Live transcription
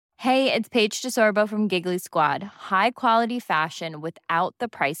Hey, it's Paige DeSorbo from Giggly Squad. High quality fashion without the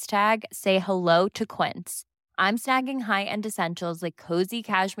price tag. Say hello to Quince. I'm snagging high-end essentials like cozy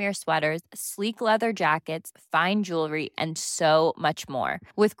cashmere sweaters, sleek leather jackets, fine jewelry, and so much more.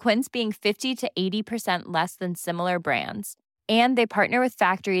 With Quince being 50 to 80% less than similar brands. And they partner with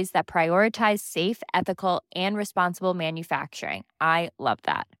factories that prioritize safe, ethical, and responsible manufacturing. I love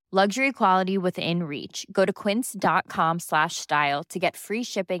that. Luxury quality within reach. Go to quince.com/style to get free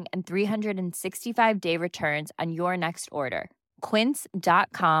shipping and 365-day returns on your next order.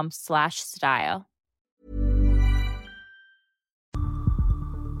 Quince.com/style.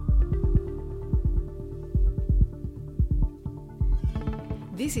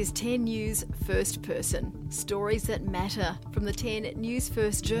 This is 10 News First Person. Stories that matter from the 10 News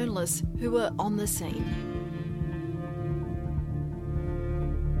First journalists who were on the scene.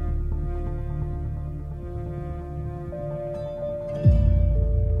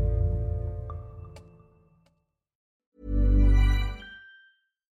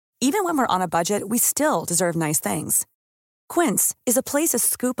 Even when we're on a budget, we still deserve nice things. Quince is a place to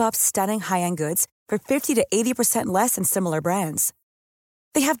scoop up stunning high-end goods for 50 to 80% less than similar brands.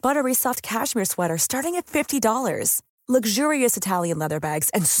 They have buttery soft cashmere sweaters starting at $50, luxurious Italian leather bags,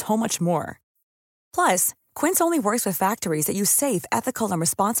 and so much more. Plus, Quince only works with factories that use safe, ethical, and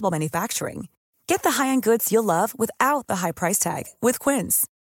responsible manufacturing. Get the high-end goods you'll love without the high price tag with Quince.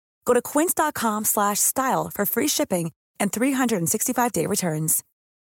 Go to quince.com/style for free shipping and 365-day returns.